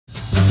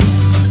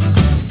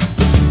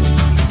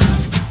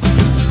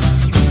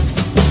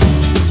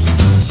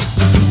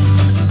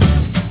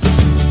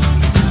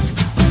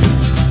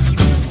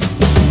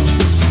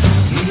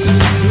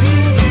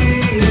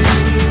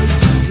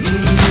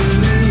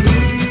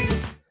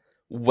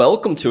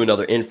Welcome to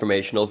another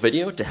informational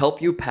video to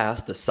help you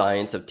pass the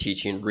Science of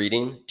Teaching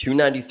Reading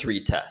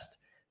 293 test.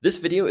 This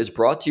video is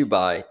brought to you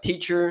by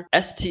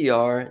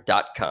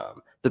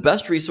TeacherSTR.com, the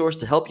best resource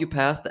to help you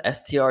pass the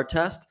STR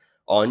test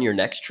on your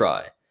next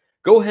try.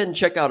 Go ahead and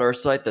check out our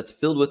site that's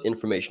filled with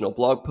informational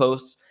blog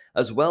posts,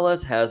 as well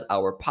as has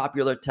our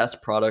popular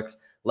test products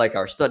like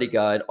our study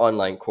guide,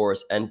 online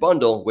course, and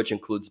bundle, which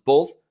includes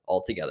both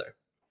altogether.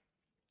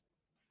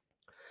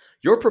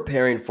 You're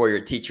preparing for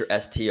your Teacher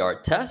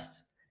STR test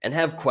and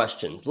have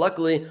questions.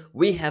 Luckily,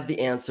 we have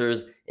the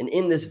answers, and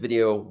in this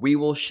video, we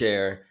will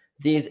share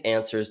these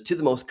answers to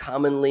the most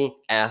commonly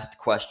asked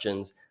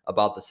questions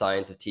about the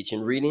Science of Teaching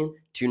Reading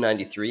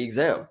 293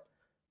 exam.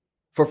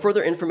 For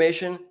further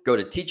information, go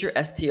to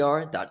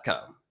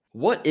TeacherSTR.com.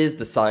 What is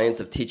the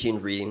Science of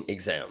Teaching Reading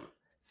exam?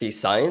 The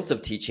Science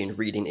of Teaching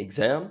Reading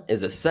exam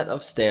is a set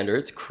of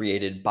standards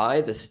created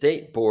by the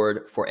State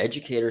Board for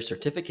Educator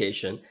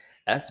Certification,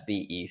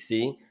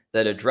 SBEC,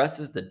 that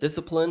addresses the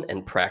discipline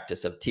and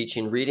practice of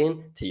teaching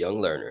reading to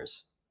young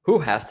learners. Who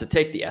has to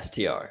take the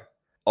STR?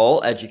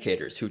 All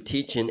educators who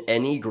teach in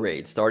any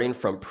grade, starting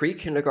from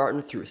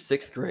pre-kindergarten through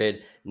 6th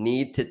grade,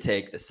 need to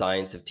take the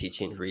Science of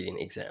Teaching Reading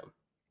exam.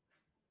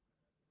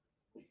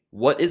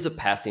 What is a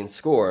passing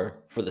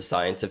score for the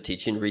Science of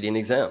Teaching Reading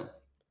exam?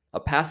 A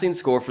passing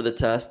score for the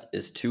test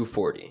is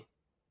 240.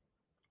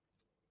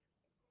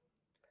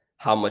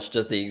 How much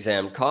does the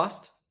exam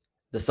cost?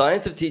 The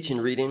Science of Teaching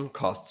Reading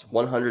costs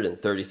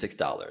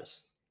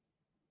 $136.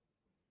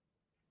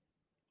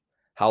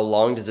 How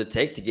long does it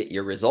take to get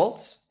your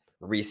results?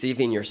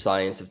 Receiving your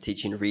Science of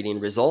Teaching Reading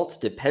results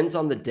depends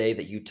on the day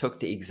that you took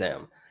the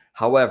exam.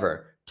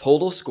 However,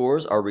 total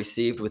scores are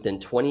received within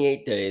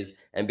 28 days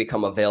and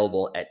become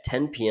available at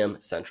 10 p.m.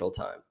 Central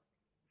Time.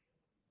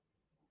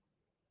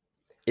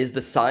 Is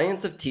the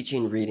Science of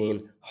Teaching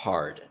Reading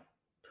hard?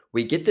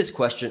 We get this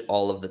question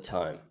all of the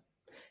time.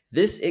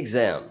 This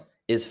exam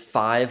is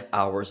 5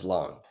 hours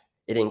long.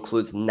 It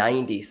includes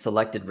 90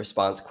 selected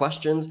response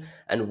questions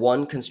and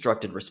 1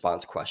 constructed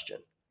response question.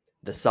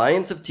 The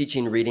Science of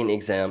Teaching Reading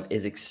exam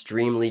is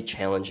extremely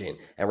challenging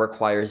and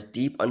requires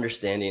deep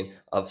understanding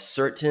of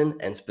certain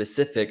and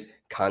specific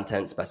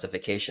content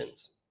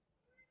specifications.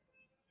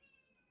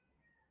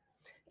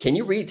 Can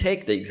you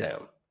retake the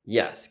exam?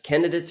 Yes,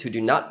 candidates who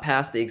do not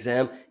pass the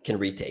exam can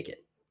retake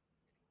it.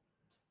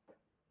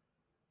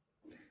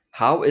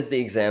 How is the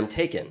exam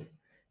taken?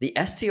 The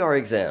STR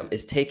exam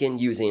is taken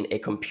using a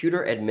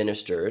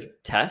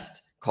computer-administered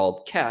test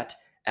called CAT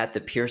at the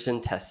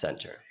Pearson Test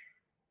Center.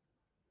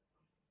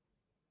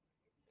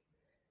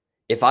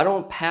 If I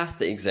don't pass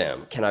the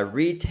exam, can I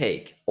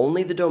retake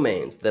only the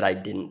domains that I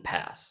didn't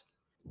pass?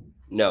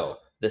 No,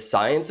 the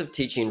Science of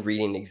Teaching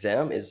Reading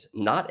exam is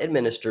not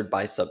administered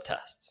by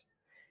subtests.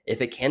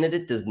 If a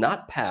candidate does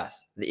not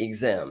pass the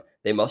exam,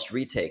 they must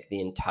retake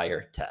the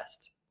entire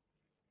test.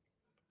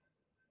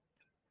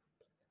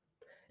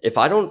 If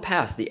I don't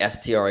pass the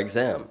STR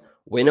exam,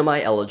 when am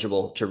I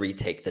eligible to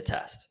retake the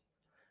test?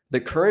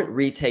 The current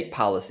retake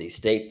policy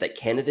states that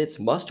candidates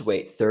must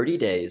wait 30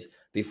 days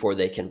before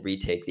they can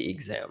retake the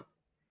exam.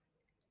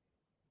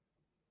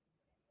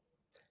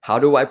 How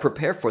do I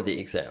prepare for the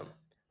exam?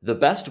 The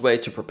best way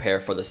to prepare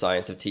for the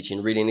Science of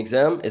Teaching Reading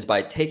exam is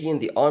by taking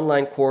the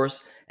online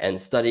course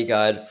and study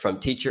guide from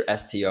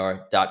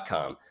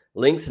TeacherSTR.com.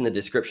 Links in the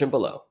description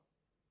below.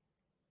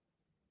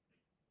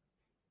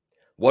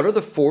 What are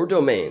the 4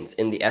 domains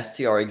in the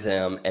STR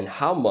exam and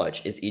how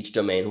much is each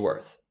domain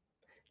worth?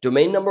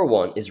 Domain number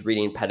 1 is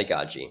reading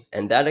pedagogy,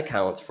 and that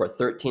accounts for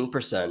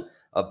 13%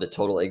 of the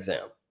total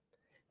exam.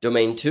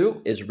 Domain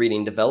 2 is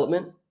reading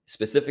development,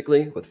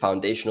 specifically with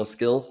foundational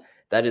skills.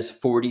 That is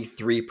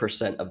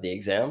 43% of the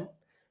exam.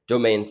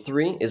 Domain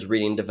 3 is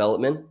reading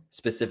development,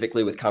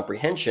 specifically with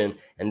comprehension,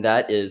 and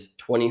that is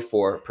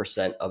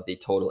 24% of the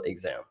total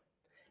exam.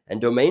 And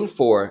domain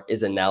 4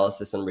 is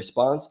analysis and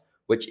response,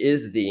 which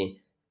is the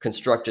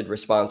constructed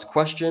response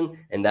question,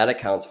 and that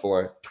accounts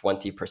for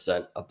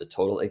 20% of the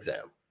total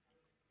exam.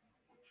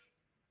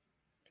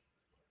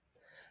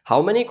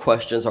 How many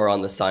questions are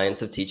on the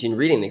Science of Teaching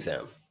Reading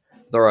exam?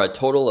 There are a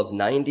total of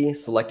 90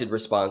 selected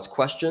response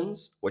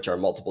questions, which are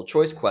multiple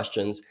choice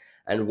questions,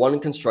 and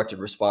 1 constructed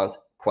response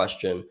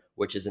question,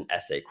 which is an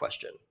essay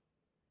question.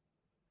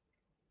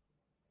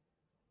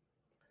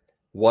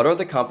 What are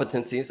the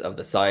competencies of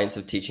the Science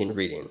of Teaching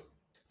Reading?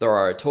 There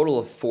are a total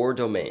of 4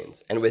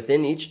 domains, and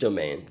within each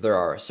domain, there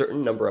are a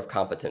certain number of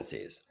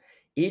competencies.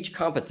 Each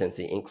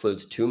competency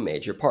includes 2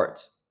 major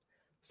parts.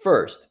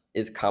 First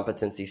is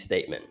competency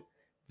statement.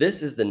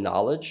 This is the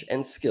knowledge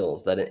and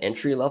skills that an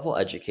entry-level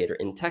educator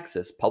in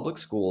Texas public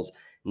schools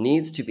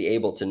needs to be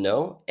able to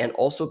know and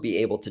also be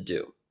able to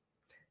do.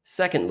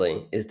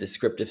 Secondly is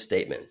descriptive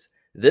statements.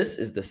 This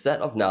is the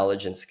set of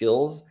knowledge and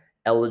skills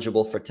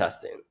eligible for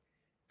testing.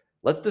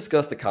 Let's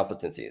discuss the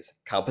competencies.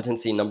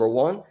 Competency number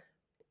 1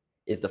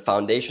 is the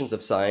foundations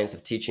of science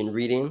of teaching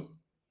reading.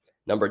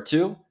 Number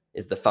 2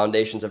 is the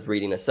foundations of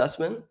reading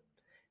assessment.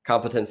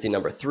 Competency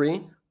number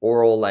 3,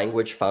 oral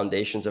language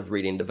foundations of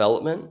reading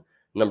development.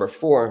 Number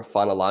 4,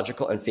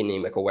 phonological and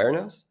phonemic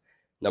awareness.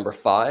 Number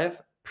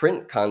 5,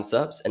 print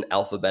concepts and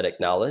alphabetic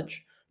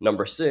knowledge.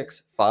 Number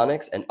 6,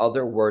 phonics and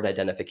other word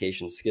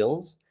identification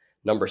skills.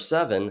 Number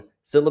 7,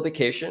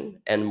 syllabication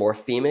and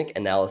morphemic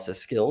analysis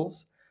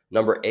skills.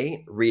 Number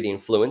 8, reading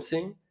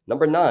fluency.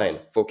 Number 9,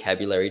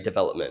 vocabulary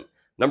development.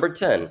 Number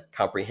 10,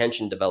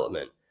 comprehension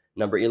development.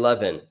 Number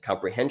 11,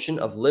 comprehension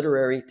of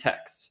literary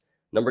texts.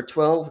 Number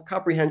 12,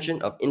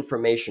 comprehension of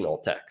informational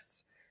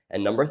texts.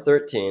 And number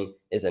 13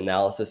 is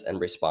analysis and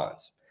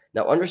response.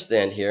 Now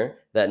understand here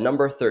that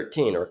number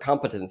 13, or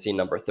competency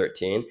number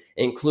 13,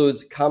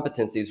 includes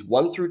competencies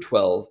 1 through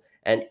 12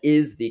 and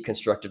is the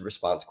constructed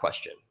response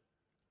question.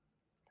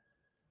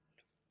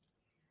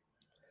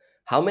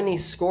 How many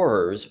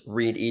scorers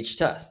read each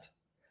test?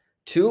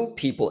 2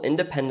 people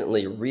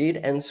independently read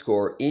and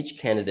score each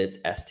candidate's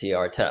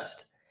STR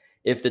test.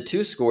 If the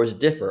 2 scores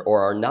differ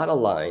or are not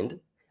aligned,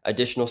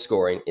 additional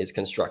scoring is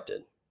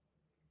constructed.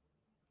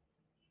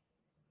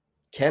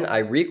 Can I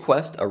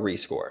request a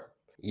rescore?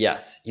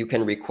 Yes, you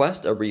can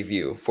request a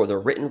review for the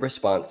written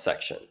response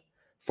section.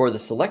 For the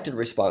selected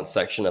response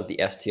section of the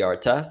STR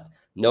test,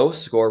 no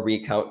score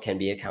recount can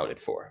be accounted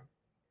for.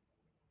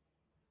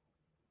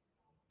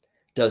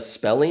 Does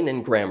spelling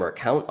and grammar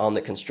count on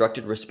the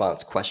constructed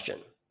response question?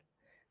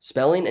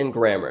 Spelling and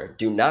grammar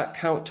do not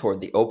count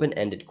toward the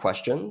open-ended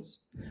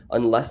questions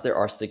unless there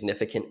are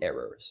significant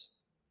errors.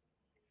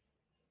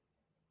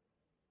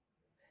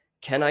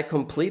 Can I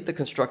complete the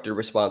constructed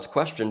response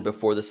question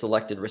before the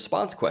selected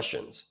response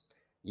questions?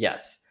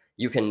 Yes,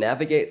 you can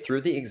navigate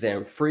through the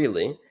exam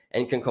freely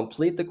and can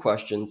complete the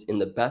questions in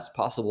the best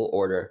possible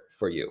order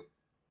for you.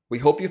 We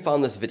hope you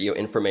found this video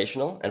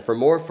informational, and for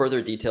more further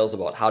details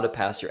about how to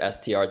pass your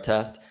STR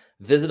test,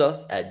 visit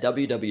us at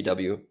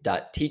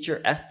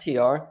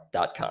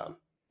www.TeacherSTR.com.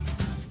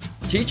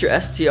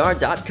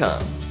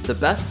 TeacherSTR.com, the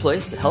best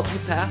place to help you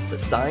pass the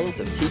Science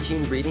of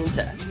Teaching Reading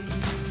test.